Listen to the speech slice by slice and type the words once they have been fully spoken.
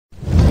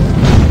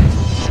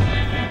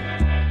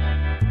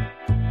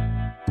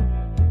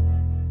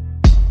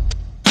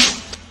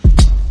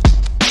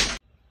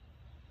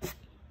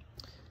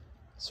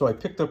So I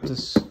picked up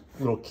this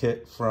little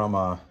kit from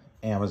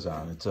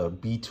Amazon. It's a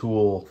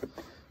BETOOLL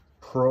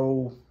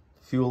Pro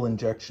Fuel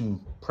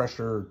Injection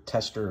Pressure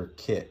Tester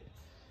Kit.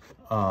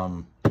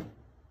 Like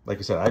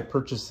I said, I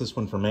purchased this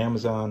one from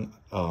Amazon.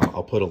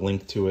 I'll put a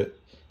link to it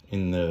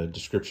in the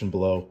description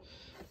below.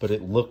 But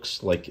it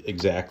looks like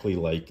exactly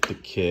like the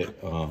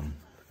kit that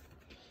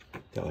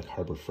like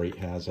Harbor Freight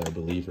has, I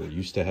believe, or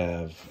used to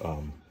have.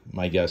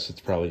 My guess,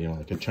 it's probably, you know,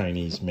 like a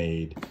Chinese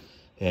made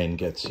and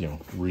gets, you know,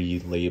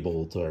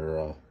 relabeled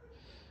or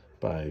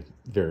by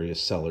various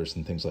sellers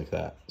and things like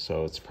that.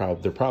 So it's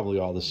they're probably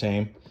all the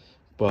same.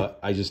 But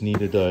I just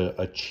needed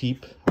a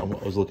cheap, I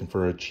was looking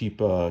for a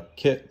cheap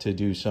kit to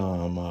do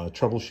some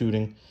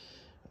troubleshooting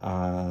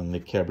on the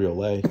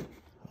Cabriolet.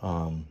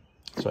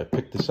 So I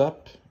picked this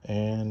up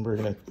and we're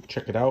gonna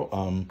check it out.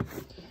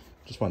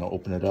 Just want to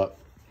open it up.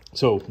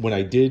 So when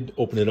I did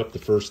open it up the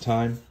first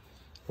time,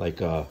 like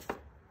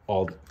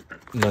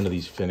none of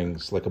these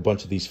fittings, like a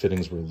bunch of these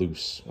fittings were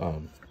loose.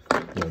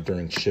 You know,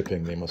 during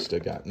shipping, they must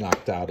have got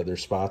knocked out of their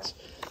spots.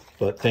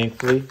 But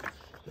thankfully,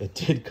 it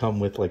did come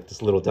with like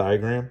this little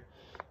diagram,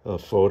 a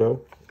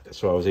photo.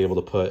 So I was able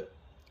to put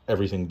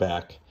everything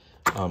back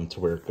to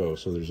where it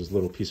goes. So there's this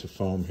little piece of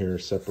foam here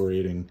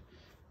separating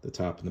the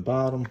top and the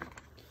bottom.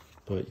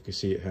 But you can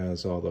see it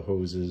has all the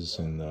hoses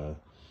and you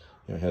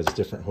know, it has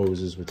different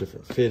hoses with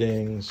different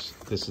fittings.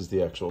 This is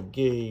the actual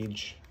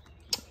gauge.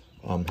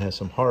 Has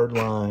some hard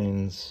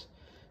lines,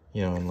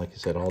 you know, and like I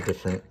said, all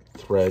different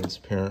threads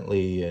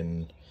apparently,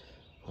 and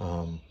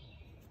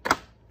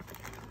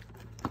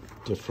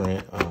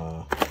different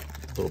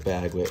little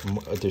bag with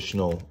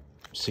additional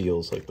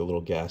seals, like the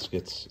little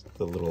gaskets,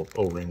 the little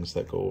O-rings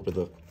that go over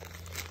the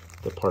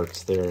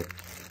parts there.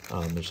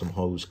 There's some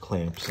hose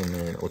clamps in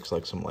there, and it looks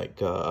like some like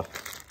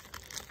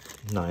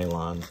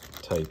nylon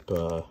type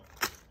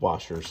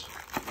washers.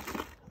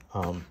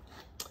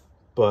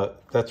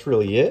 But that's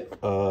really it.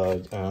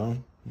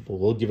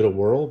 We'll give it a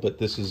whirl, but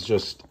this is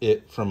just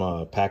it from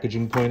a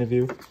packaging point of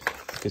view.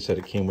 Like I said,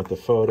 it came with the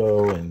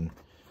photo, and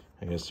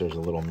I guess there's a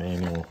little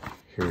manual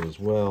here as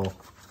well.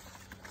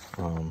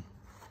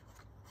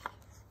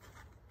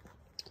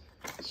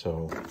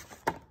 So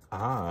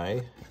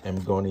I am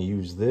going to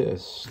use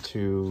this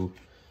to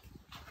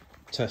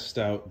test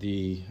out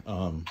the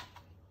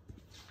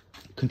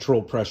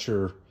control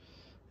pressure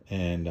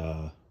and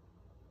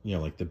you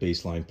know, like the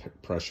baseline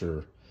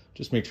pressure.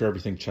 Just make sure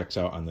everything checks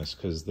out on this,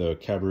 because the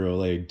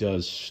Cabriolet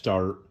does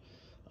start,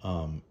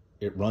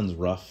 it runs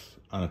rough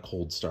on a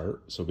cold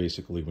start. So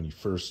basically when you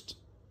first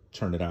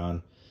turn it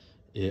on,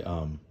 it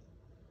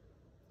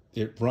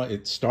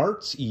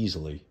starts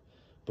easily,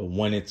 but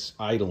when it's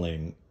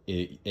idling,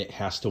 it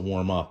has to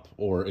warm up,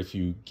 or if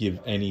you give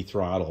any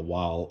throttle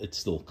while it's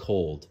still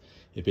cold,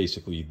 it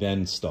basically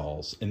then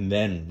stalls and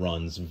then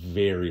runs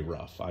very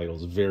rough,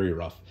 idles very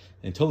rough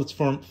until it's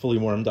fully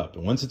warmed up.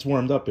 And once it's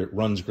warmed up, it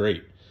runs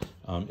great.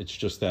 It's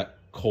just that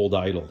cold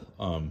idle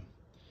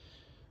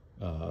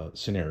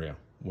scenario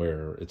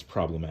where it's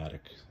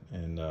problematic.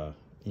 And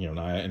you know,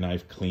 and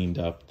I've cleaned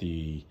up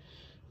the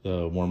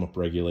warm-up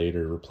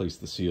regulator, replaced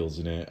the seals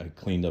in it. I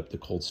cleaned up the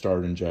cold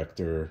start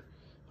injector.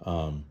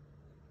 But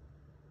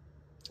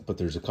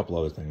there's a couple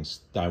other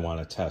things that I want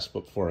to test.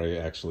 But before I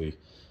actually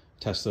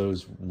test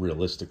those,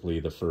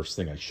 realistically, the first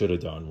thing I should have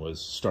done was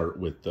start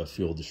with the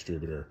fuel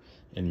distributor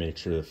and make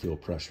sure the fuel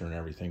pressure and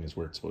everything is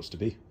where it's supposed to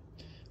be.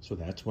 So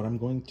that's what I'm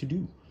going to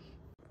do.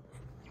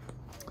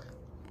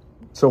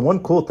 So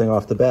one cool thing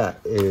off the bat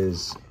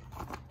is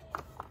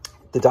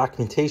the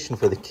documentation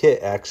for the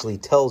kit actually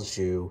tells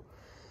you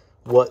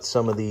what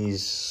some of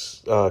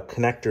these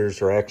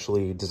connectors are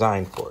actually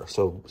designed for.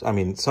 So, I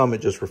mean, some it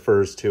just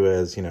refers to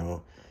as, you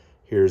know,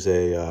 here's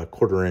a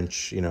 1/4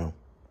 inch, you know,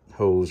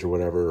 hose or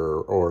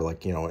whatever, or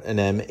like, you know, an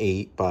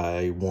M8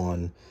 by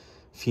 1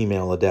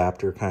 female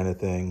adapter kind of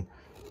thing.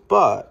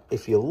 But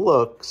if you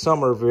look,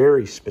 some are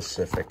very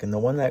specific. And the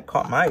one that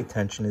caught my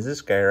attention is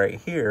this guy right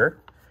here,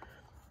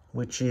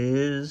 which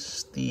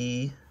is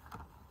the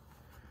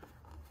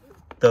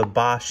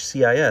Bosch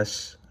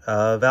CIS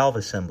valve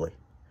assembly.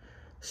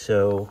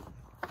 So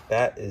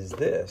that is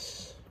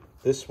this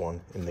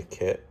one in the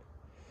kit.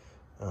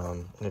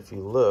 And if you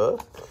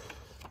look,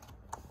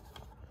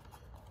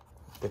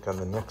 I think on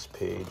the next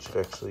page, it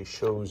actually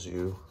shows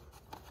you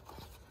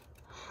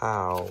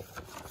how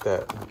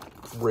that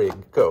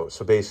rig goes.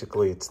 So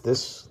basically it's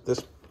this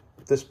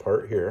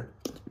part here.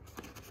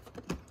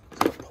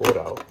 So I'll pull it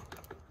out.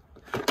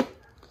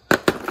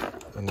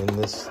 And in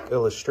this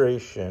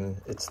illustration,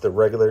 it's the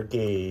regular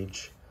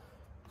gauge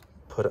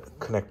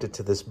connected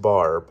to this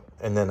barb.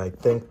 And then I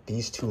think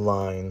these two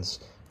lines,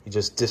 you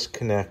just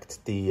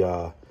disconnect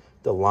the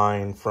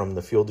line from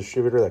the fuel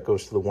distributor that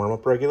goes to the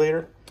warm-up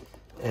regulator,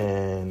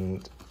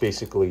 and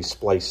basically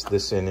splice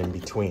this in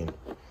between.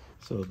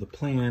 So the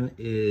plan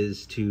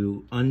is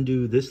to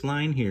undo this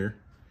line here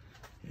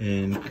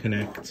and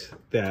connect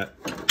that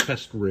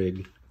test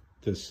rig,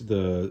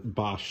 the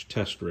Bosch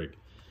test rig.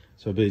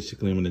 So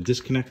basically I'm going to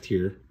disconnect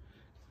here,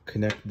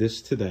 connect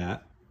this to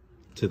that,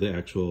 to the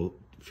actual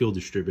fuel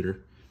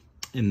distributor,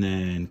 and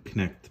then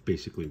connect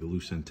basically the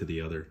loose end to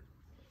the other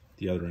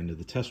end of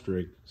the test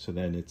rig, so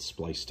then it's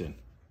spliced in.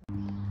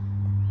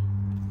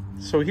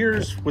 So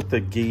here's what the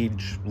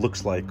gauge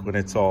looks like when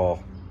it's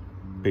all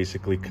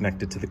basically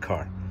connected to the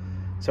car.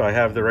 So I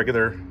have the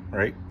regular,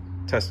 right,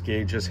 test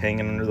gauge just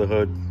hanging under the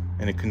hood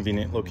in a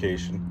convenient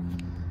location.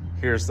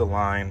 Here's the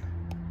line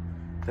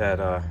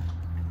that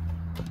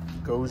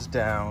goes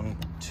down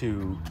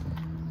to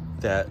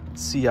that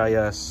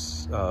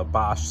CIS,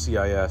 Bosch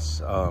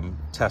CIS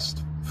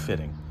test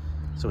fitting.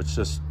 So it's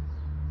just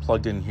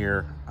plugged in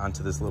here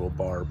onto this little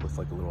barb with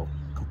like a little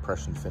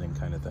compression fitting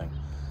kind of thing.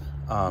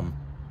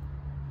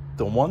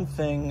 The one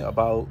thing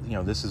about, you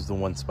know, this is the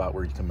one spot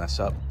where you can mess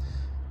up.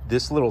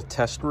 This little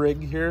test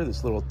rig here,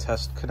 this little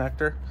test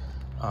connector,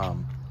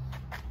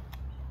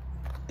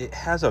 it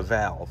has a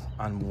valve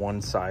on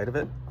one side of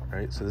it,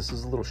 right? So this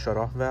is a little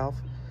shutoff valve.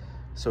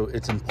 So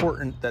it's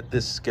important that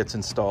this gets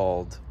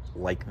installed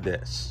like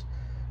this.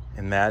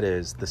 And that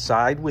is the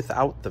side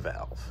without the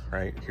valve,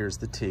 right? Here's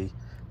the T.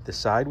 The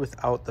side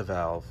without the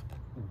valve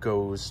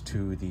goes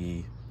to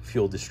the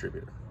fuel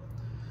distributor.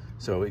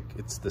 So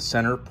it's the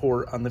center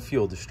port on the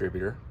fuel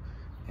distributor.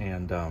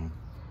 And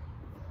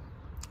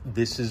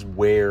this is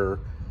where,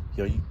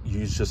 you know, you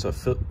use just a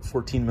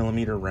 14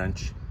 millimeter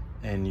wrench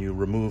and you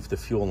remove the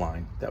fuel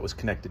line that was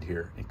connected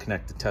here and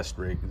connect the test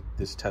rig,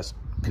 this test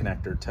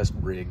connector, test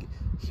rig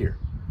here,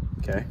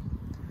 okay?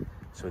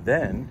 So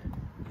then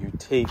you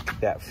take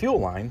that fuel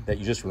line that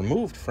you just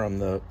removed from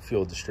the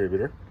fuel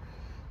distributor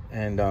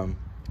and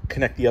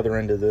connect the other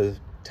end of the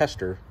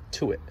tester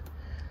to it.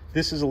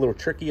 This is a little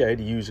tricky. I had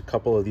to use a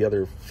couple of the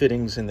other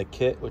fittings in the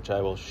kit, which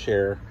I will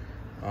share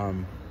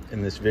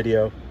in this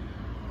video.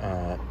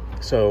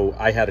 So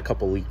I had a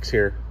couple leaks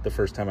here the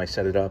first time I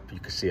set it up. You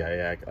can see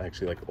I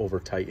actually like over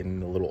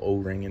tightened the little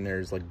O-ring in there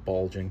is like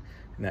bulging,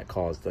 and that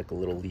caused like a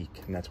little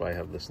leak, and that's why I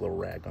have this little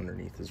rag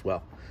underneath as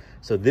well.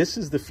 So this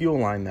is the fuel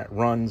line that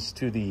runs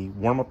to the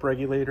warm-up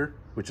regulator,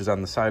 which is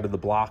on the side of the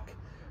block,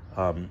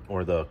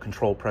 or the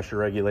control pressure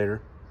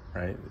regulator,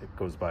 right? It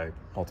goes by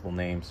multiple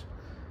names.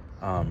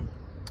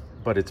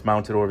 But it's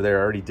mounted over there.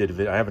 I already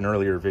did I have an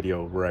earlier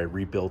video where I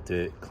rebuilt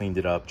it, cleaned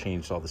it up,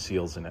 changed all the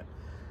seals in it.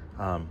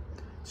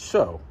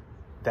 So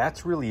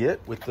that's really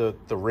it with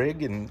the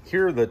rig. And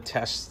here are the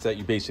tests that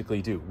you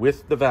basically do.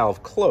 With the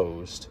valve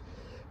closed,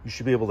 you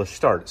should be able to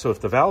start. So if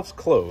the valve's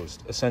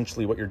closed,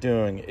 essentially what you're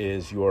doing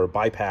is you're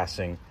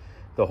bypassing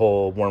the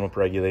whole warm-up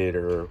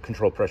regulator or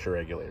control pressure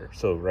regulator.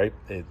 So, right,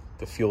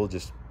 the fuel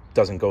just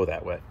doesn't go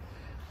that way.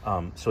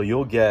 So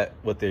you'll get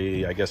what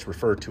they, I guess,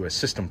 refer to as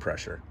system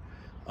pressure.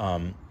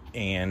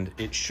 And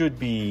it should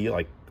be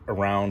like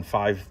around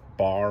 5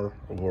 bar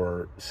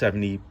or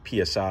 70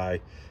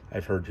 PSI.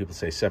 I've heard people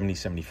say 70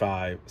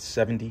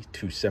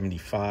 to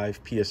 75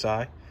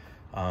 PSI.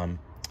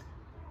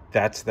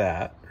 That's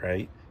that,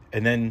 right?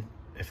 And then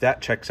if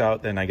that checks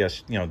out, then I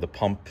guess, you know, the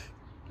pump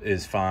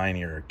is fine,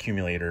 your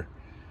accumulator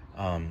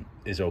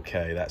is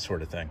okay, that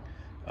sort of thing.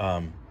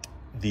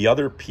 The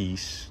other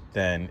piece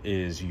then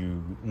is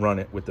you run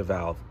it with the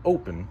valve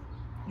open.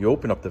 You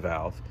open up the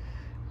valve,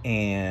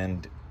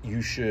 and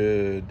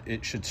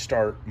it should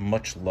start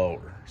much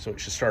lower. So it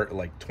should start at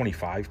like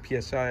 25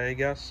 PSI, I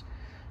guess.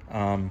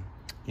 You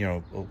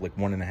know, like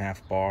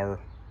 1.5 bar,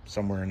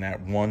 somewhere in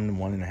that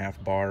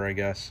 1.5 bar, I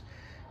guess.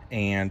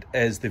 And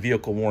as the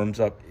vehicle warms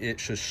up, it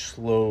should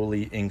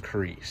slowly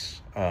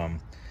increase.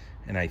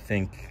 And I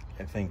think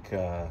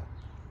I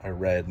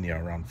read, you know,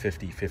 around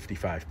 50,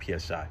 55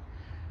 PSI.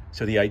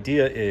 So the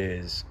idea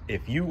is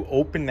if you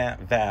open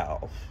that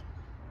valve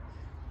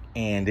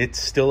and it's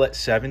still at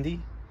 70,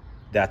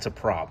 that's a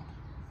problem,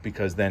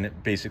 because then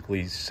it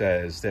basically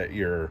says that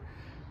your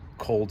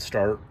cold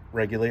start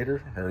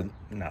regulator, or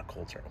not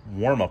cold start,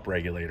 warm-up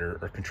regulator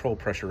or control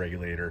pressure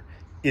regulator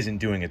isn't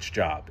doing its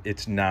job.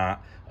 It's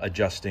not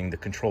adjusting the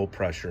control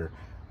pressure,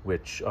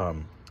 which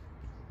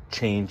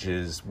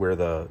changes where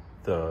the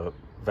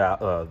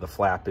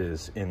flap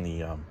is in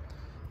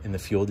the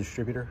fuel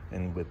distributor,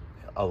 and with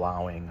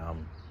allowing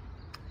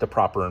the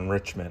proper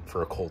enrichment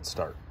for a cold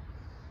start.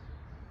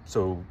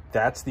 So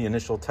that's the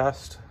initial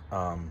test.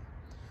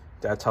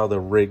 That's how the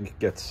rig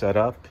gets set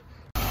up.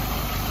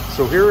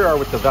 So here we are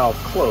with the valve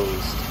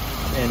closed,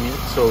 and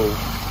so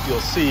you'll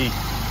see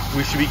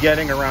we should be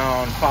getting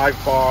around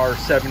 5 bar,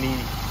 70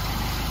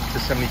 to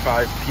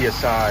 75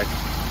 PSI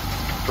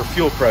for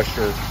fuel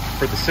pressure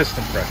for the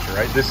system pressure,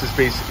 right? This is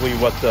basically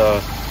what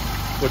the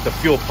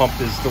fuel pump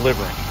is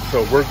delivering.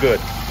 So we're good.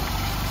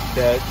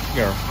 That,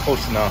 you know,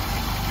 close enough.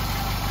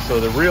 So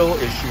the real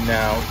issue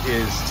now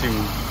is to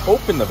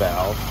open the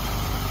valve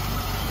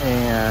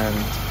and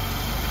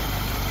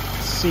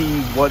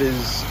see what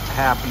is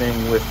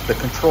happening with the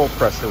control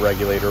pressure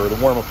regulator or the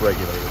warm-up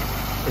regulator.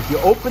 If you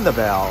open the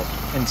valve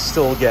and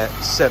still get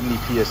 70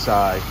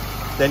 PSI,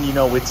 then you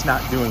know it's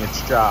not doing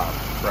its job,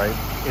 right?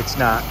 It's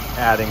not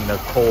adding the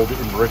cold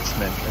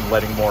enrichment and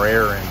letting more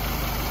air in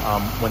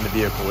when the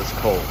vehicle is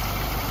cold.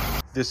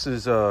 This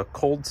is a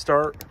cold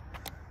start.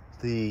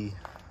 The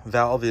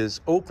valve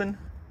is open.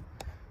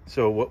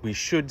 So what we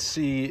should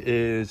see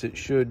is it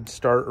should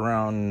start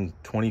around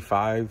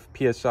 25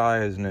 psi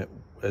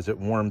as it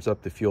warms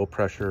up. The fuel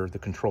pressure, the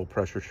control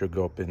pressure should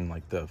go up in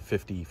like the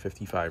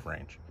 50-55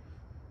 range.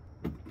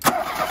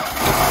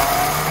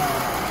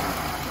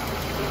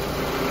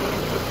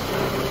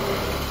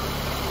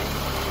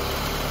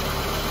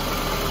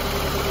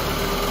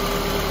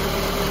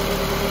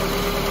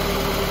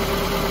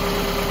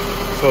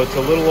 So it's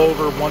a little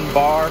over 1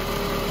 bar,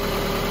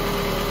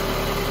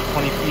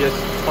 20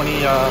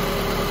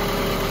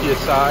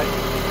 psi.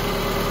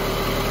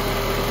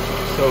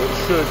 So it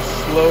should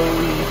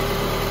slowly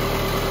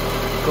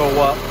go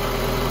up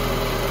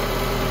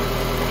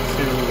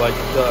to like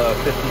the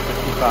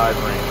 50-55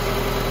 range.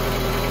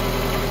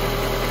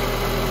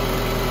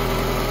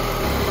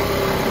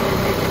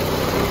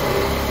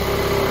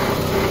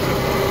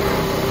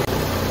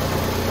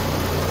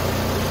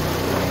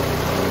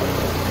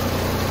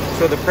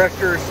 So the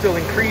pressure is still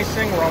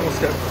increasing. We're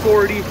almost at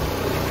 40.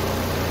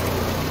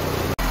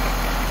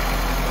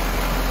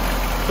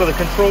 So the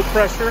control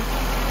pressure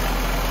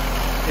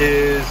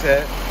is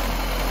at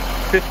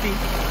 50,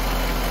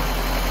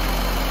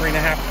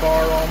 3.5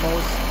 bar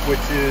almost,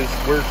 which is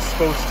where it's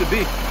supposed to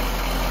be.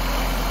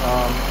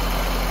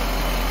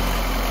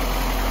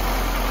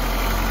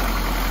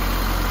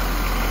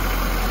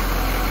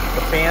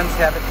 The fans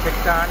haven't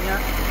kicked on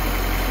yet,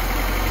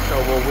 so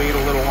we'll wait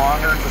a little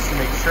longer just to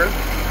make sure.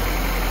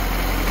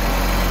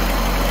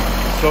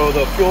 So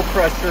the fuel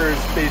pressure is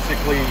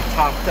basically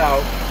topped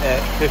out at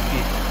 50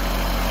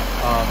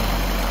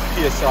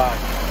 psi.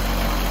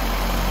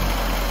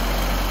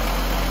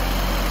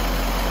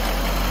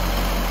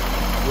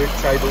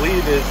 Which I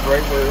believe is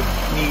right where it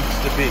needs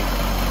to be.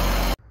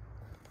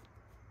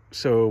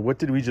 So what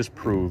did we just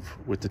prove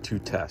with the two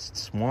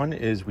tests? One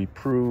is we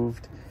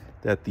proved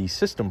that the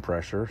system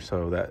pressure,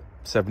 so that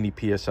 70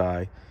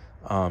 psi,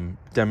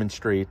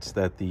 demonstrates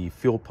that the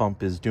fuel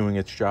pump is doing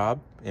its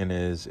job and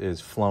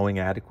is flowing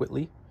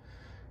adequately.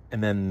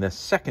 And then the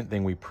second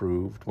thing we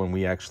proved when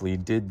we actually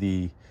did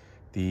the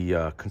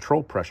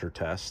control pressure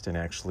test and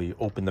actually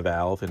opened the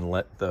valve and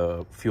let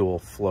the fuel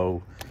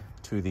flow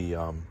to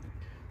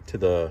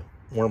the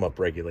warm-up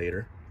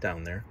regulator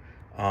down there,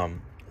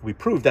 we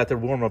proved that the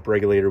warm-up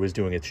regulator was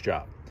doing its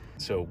job.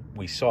 So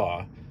we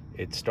saw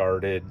it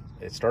started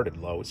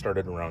low. It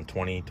started around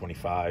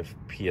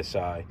 20-25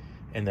 psi,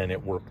 and then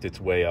it worked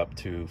its way up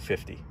to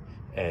 50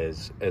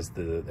 as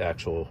the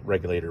actual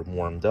regulator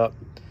warmed up,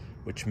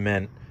 which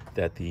meant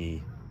that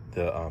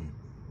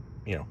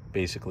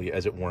basically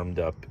as it warmed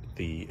up,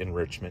 the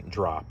enrichment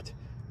dropped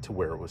to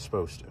where it was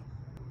supposed to.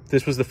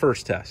 This was the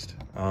first test.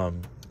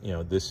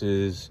 This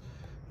is,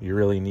 you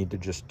really need to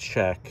just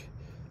check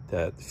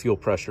that fuel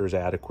pressure is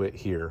adequate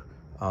here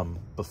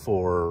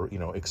before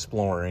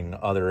exploring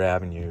other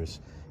avenues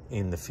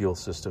in the fuel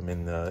system,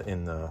 in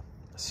the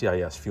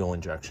CIS fuel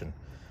injection.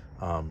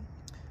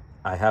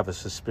 I have a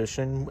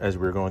suspicion as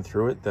we were going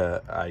through it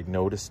that I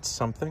noticed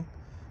something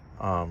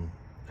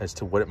as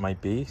to what it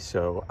might be.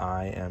 So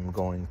I am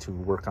going to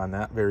work on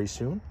that very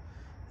soon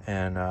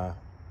and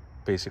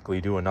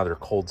basically do another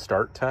cold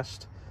start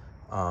test.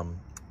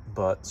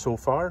 But so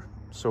far,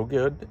 so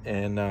good.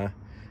 And,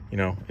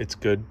 it's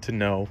good to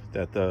know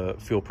that the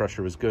fuel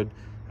pressure was good.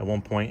 At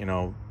one point,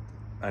 I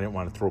didn't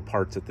want to throw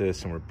parts at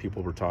this, and where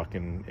people were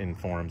talking in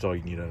forums, oh,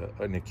 you need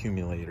an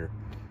accumulator.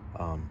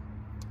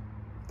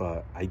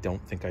 But I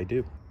don't think I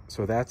do.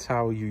 So that's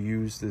how you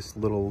use this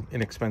little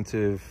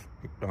inexpensive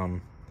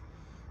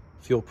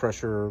fuel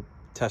pressure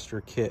tester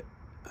kit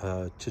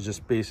to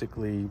just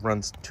basically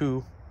run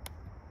two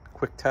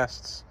quick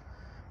tests.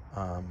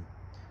 I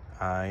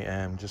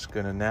am just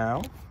gonna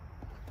now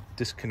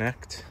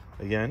disconnect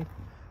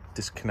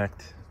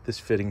this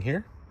fitting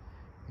here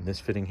and this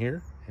fitting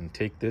here, and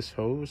take this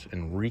hose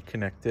and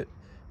reconnect it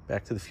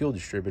back to the fuel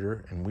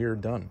distributor, and we're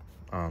done.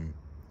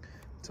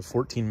 It's a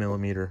 14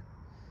 millimeter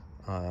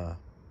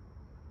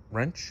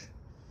wrench,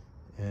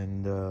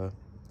 and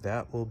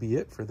that will be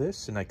it for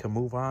this, and I can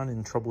move on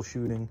in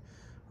troubleshooting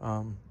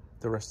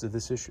the rest of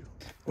this issue.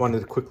 I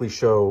wanted to quickly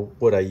show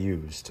what I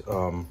used.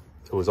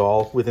 It was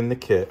all within the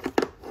kit,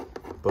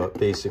 but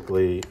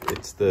basically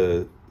it's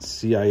the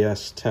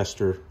CIS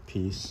tester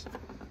piece.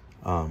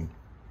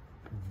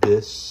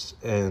 This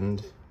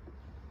end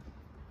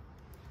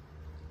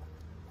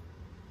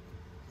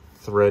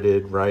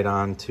threaded right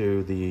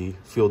onto the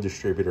fuel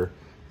distributor.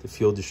 The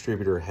fuel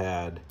distributor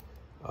had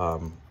a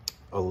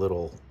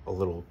little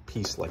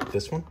piece like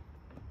this one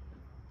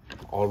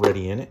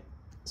already in it,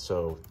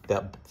 so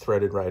that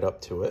threaded right up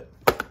to it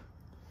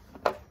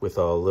with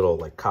a little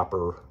like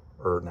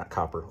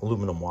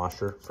aluminum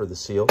washer for the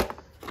seal.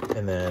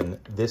 And then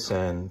this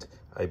end,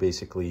 I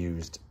basically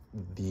used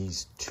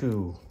these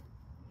two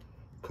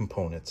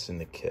components in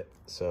the kit.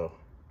 So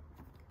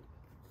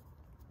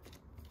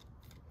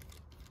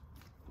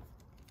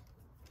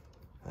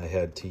I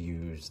had to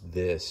use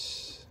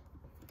this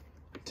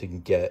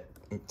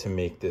to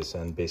make this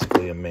end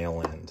basically a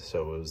male end.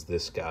 So it was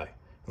this guy.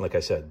 And like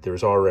I said,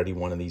 there's already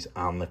one of these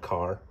on the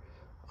car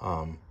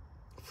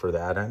for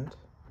that end.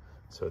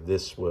 So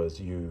this was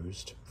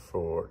used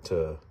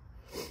to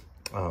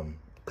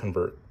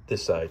convert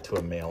this side to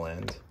a male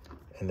end,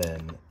 and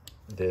then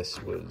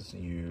this was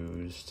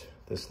used,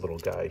 this little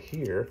guy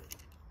here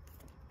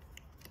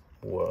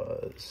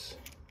was,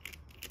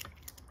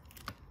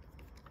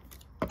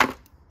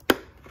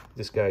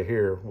 this guy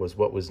here was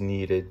what was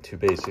needed to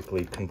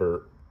basically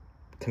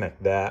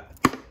connect that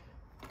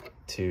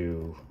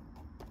to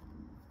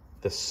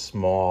the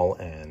small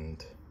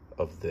end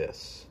of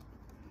this.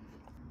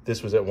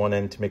 This was at one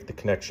end to make the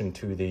connection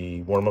to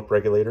the warm-up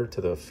regulator,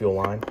 to the fuel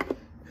line,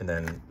 and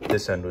then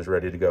this end was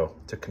ready to go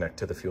to connect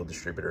to the fuel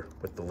distributor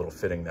with the little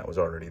fitting that was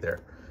already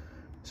there.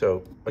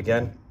 So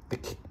again, the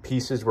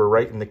pieces were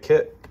right in the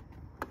kit.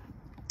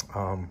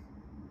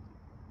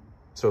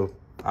 So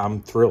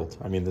I'm thrilled.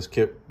 I mean, this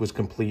kit was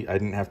complete. I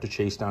didn't have to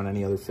chase down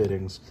any other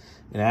fittings.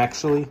 And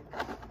actually,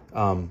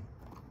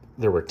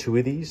 there were 2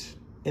 of these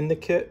in the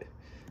kit.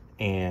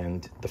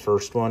 And the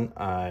first one,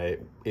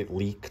 it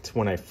leaked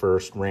when I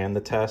first ran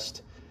the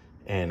test,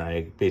 and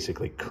I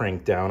basically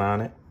cranked down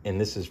on it. And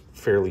this is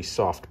fairly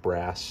soft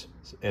brass,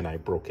 and I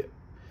broke it.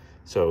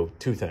 So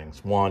 2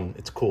 things. 1,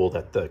 it's cool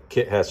that the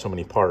kit has so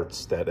many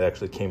parts that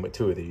actually came with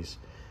 2 of these.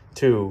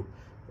 2,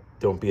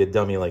 don't be a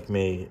dummy like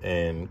me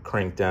and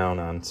crank down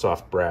on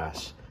soft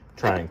brass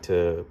trying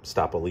to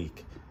stop a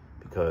leak,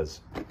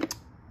 because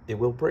it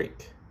will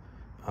break.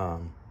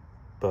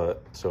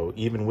 But so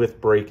even with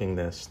breaking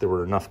this, there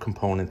were enough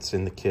components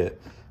in the kit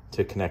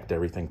to connect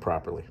everything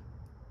properly.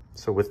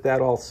 So with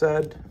that all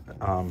said,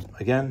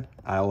 again,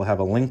 I'll have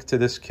a link to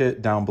this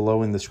kit down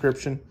below in the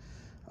description.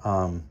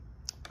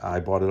 I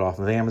bought it off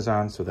of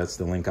Amazon, so that's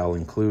the link I'll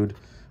include.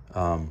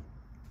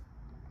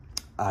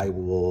 I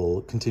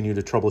will continue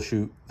to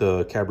troubleshoot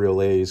the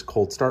cabriolet's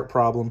cold start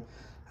problem.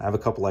 I have a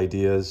couple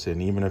ideas,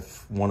 and even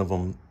if one of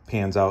them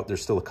pans out,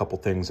 there's still a couple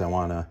things I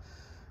want to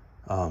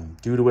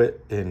do to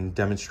it and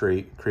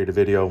demonstrate, create a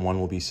video. One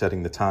will be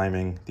setting the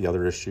timing. The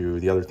other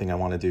thing I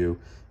want to do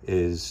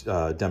is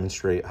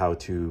demonstrate how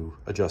to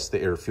adjust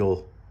the air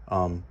fuel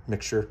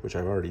mixture, which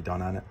I've already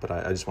done on it, but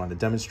I just wanted to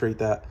demonstrate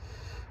that.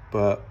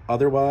 But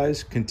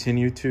otherwise,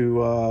 continue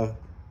to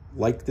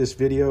like this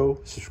video,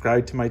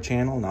 subscribe to my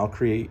channel, and I'll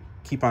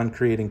keep on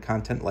creating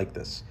content like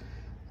this.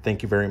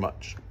 Thank you very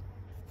much.